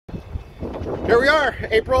Here we are,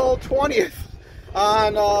 April 20th.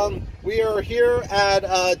 We are here at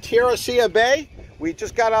Teresita Bay. We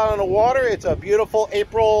just got out on the water. It's a beautiful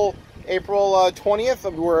April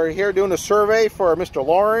 20th. We're here doing a survey for Mr.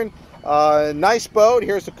 Lauren. Nice boat.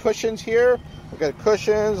 Here's the cushions here. We've got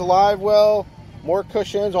cushions, live well, more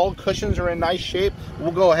cushions. All the cushions are in nice shape.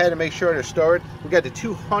 We'll go ahead and make sure they're stored. We got the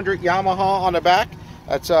 200 Yamaha on the back.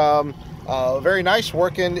 That's very nice,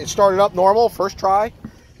 working. It started up normal, first try.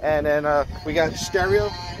 And then we got stereo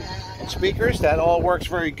and speakers. That all works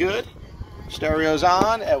very good. Stereo's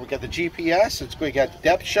on, and we got the GPS. We got the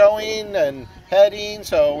depth showing and heading,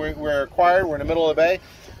 so we're acquired. We're in the middle of the bay.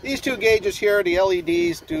 These two gauges here, the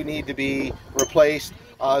LEDs, do need to be replaced.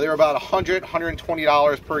 They're about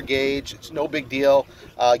 $120 per gauge. It's no big deal.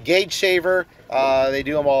 Gauge saver, they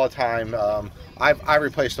do them all the time. I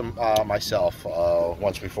replaced them myself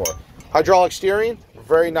once before. Hydraulic steering,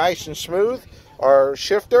 very nice and smooth. Our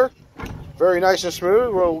shifter, very nice and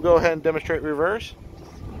smooth. We'll go ahead and demonstrate reverse.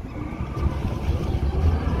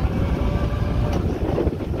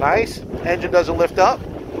 Nice. Engine doesn't lift up.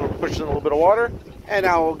 We're pushing a little bit of water. And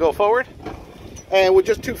now we'll go forward. And with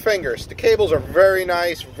just two fingers. The cables are very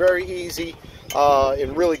nice, very easy,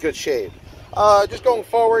 in really good shape. Just going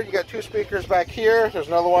forward, you got two speakers back here. There's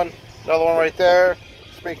another one right there.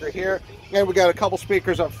 Speaker here. And we got a couple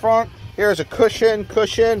speakers up front. Here's a cushion,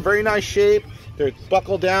 very nice shape. They're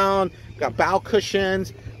buckled down. Got bow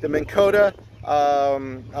cushions. The Minn Kota.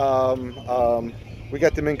 We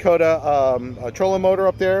got the Minn Kota trolling motor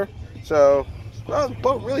up there. So, well, the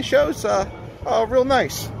boat really shows real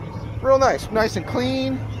nice. Nice and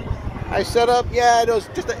clean. Nice setup. Yeah, there's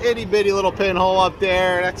just an itty bitty little pinhole up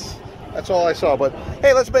there. That's all I saw. But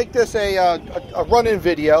hey, let's make this a run-in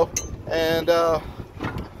video, and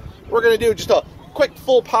we're gonna do just a quick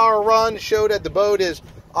full power run. Show that the boat is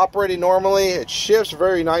operating normally. It shifts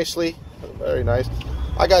very nicely. Very nice.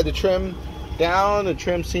 I got the trim down. The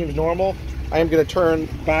trim seems normal. I am going to turn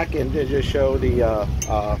back and just show the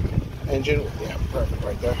engine. Yeah, perfect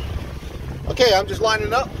right there. Okay, I'm just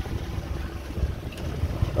lining up.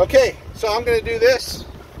 Okay, so I'm going to do this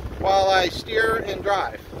while I steer and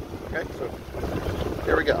drive. Okay, so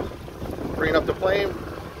here we go. Bringing up the plane.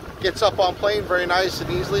 Gets up on plane very nice and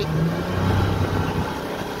easily. There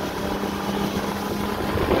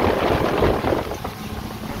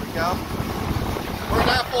we go. We're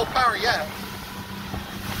not full power yet.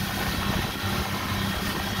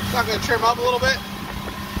 So I'm going to trim up a little bit.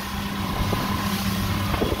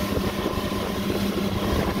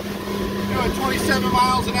 We're doing 27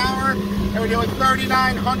 miles an hour, and we're doing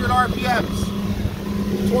 3,900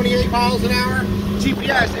 RPMs. 28 miles an hour,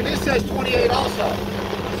 GPS, and this says 28 also.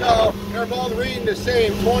 So they're both reading the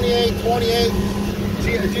same, 28,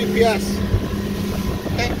 GPS.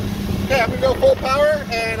 Okay, I'm going to go full power,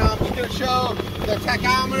 and I'm just going to show the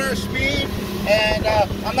tachometer, speed, and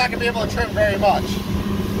I'm not going to be able to trim very much.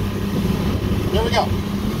 Here we go.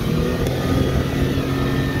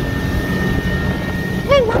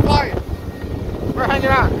 Woo, we're flying. We're hanging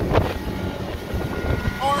on.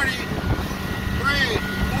 40, 3,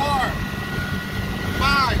 4,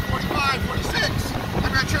 5, 45, 46. I'm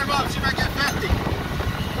going to trim up, see if I get 50.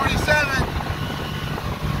 47.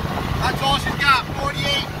 That's all she's got.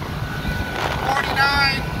 48, 49,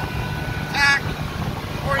 tack,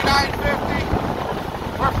 49, 50.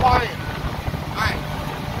 We're flying. All right,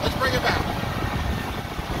 let's bring it back.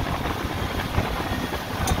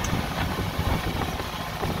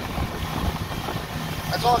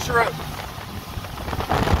 That's all she wrote.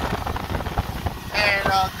 And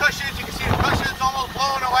cushions, you can see the cushions almost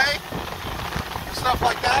blowing away. And stuff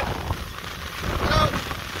like that. So,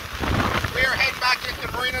 we are heading back into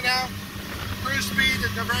the marina now. Cruise speed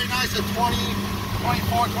is very nice at 20,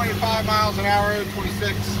 24, 25 miles an hour,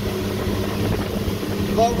 26.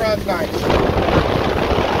 Boat run's nice.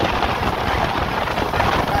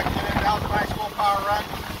 Back in, that was a nice full power run.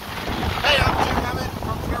 Hey, I'm Jim Emmett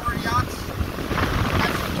from Trevor Yachts.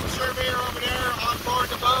 Surveyor over there on board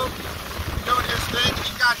the boat, doing his thing.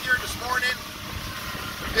 He got here this morning,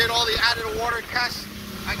 did all the added water tests.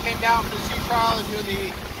 I came down for the sea trial and do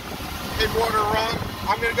the mid-water run.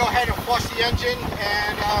 I'm going to go ahead and flush the engine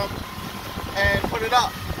and put it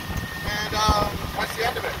up. And that's the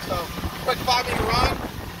end of it. So, quick 5-minute run.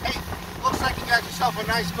 Hey, looks like you got yourself a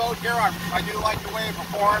nice boat here. I do like the way it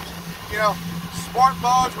performs. You know, sport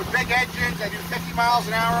boats with big engines that do 50 miles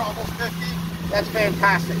an hour, almost 50. That's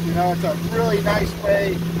fantastic. You know, it's a really nice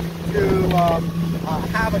way to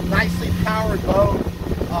have a nicely powered boat,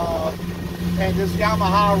 and this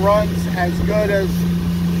Yamaha runs as good as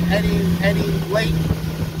any late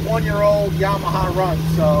one-year-old Yamaha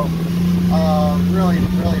runs. So really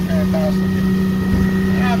fantastic.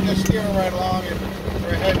 moving right along, and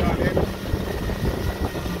we're heading on in.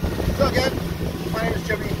 So again, my name is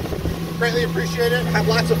Jimmy. Greatly appreciate it. Have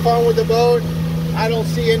lots of fun with the boat. I don't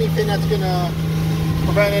see anything that's gonna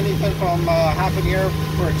prevent anything from happening here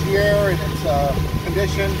for its year and its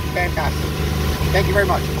condition. Fantastic. Thank you very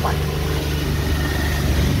much. Bye.